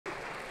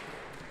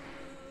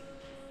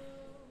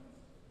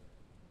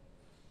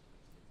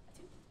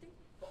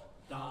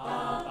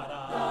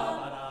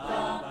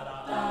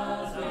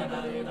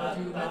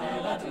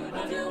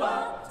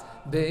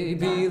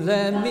Baby,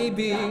 let me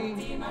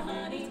be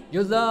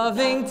your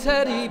loving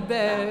teddy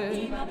bear.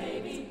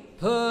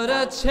 Put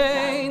a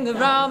chain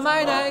around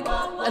my neck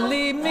and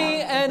lead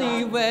me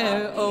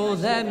anywhere. Oh,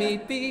 let me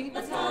be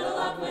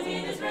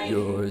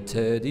your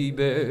teddy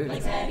bear.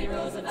 Like Teddy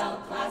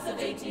Roosevelt, class of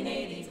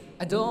 1880.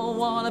 I don't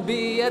wanna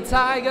be a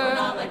tiger,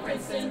 Not like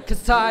Princeton,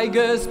 'cause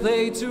tigers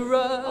play too or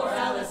rough.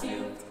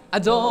 LSU. I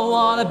don't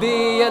wanna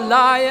be a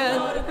lion,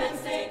 Go to Penn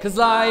State, 'cause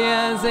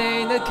lions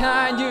ain't the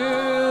kind you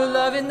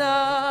love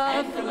enough.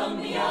 and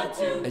Columbia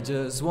too. I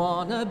just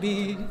wanna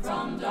be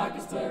From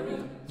darkest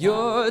Peru,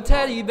 your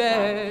teddy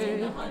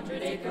bear.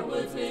 100-acre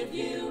woods with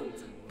you.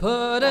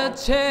 Put a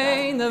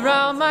chain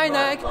around my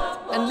neck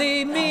and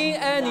lead me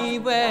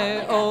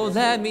anywhere. Oh,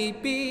 let me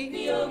be The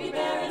Yogi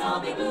Bear and I'll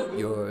be Boo.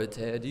 your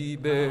teddy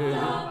bear.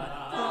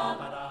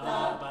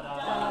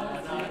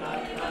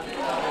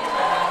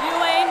 You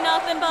ain't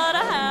nothing but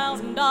a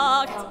hound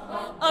dog,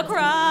 a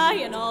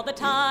crying all the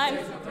time.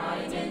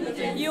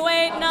 You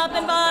ain't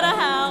nothing but a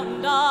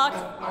hound dog,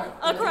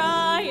 a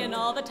crying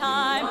all the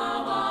time.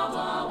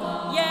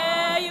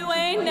 Yeah, you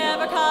ain't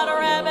never caught a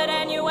rabbit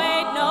and you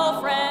ain't no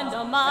friend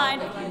of mine.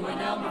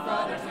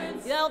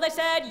 Well, they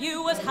said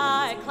you was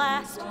high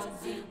class.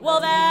 Well,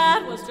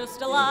 that was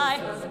just a lie.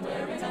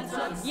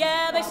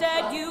 Yeah, they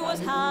said you was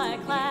high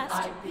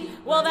class.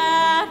 Well,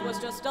 that was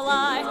just a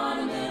lie.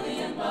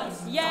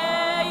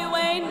 Yeah, you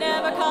ain't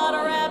never caught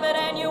a rabbit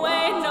and you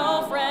ain't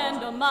no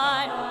friend of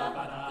mine.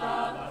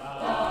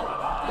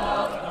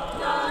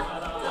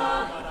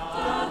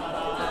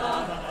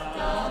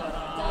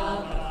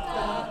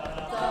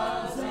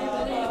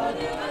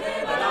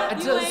 I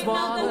just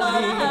wanna be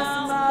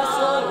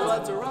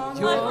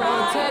your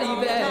teddy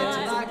bear.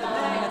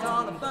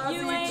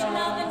 You ain't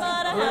nothing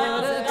but a Put a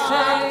hound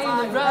chain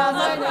dog. around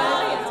my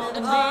neck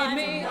and lead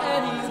me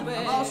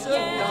anywhere.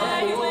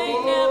 Yeah, you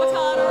ain't never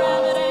caught a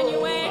rabbit and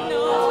you ain't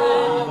no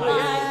friend of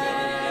mine.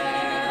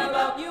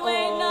 You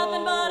ain't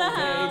nothing but a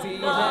hound Baby,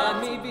 dog, let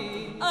me be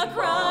a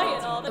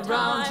crying all the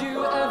around time.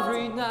 you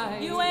every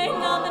night. You ain't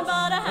nothing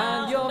but a And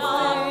hound your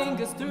dog,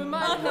 fingers through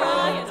my a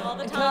crying hair all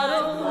the and time.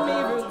 cuddle me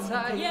real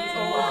tight. Yeah,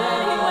 Oh, you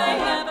then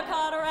ain't never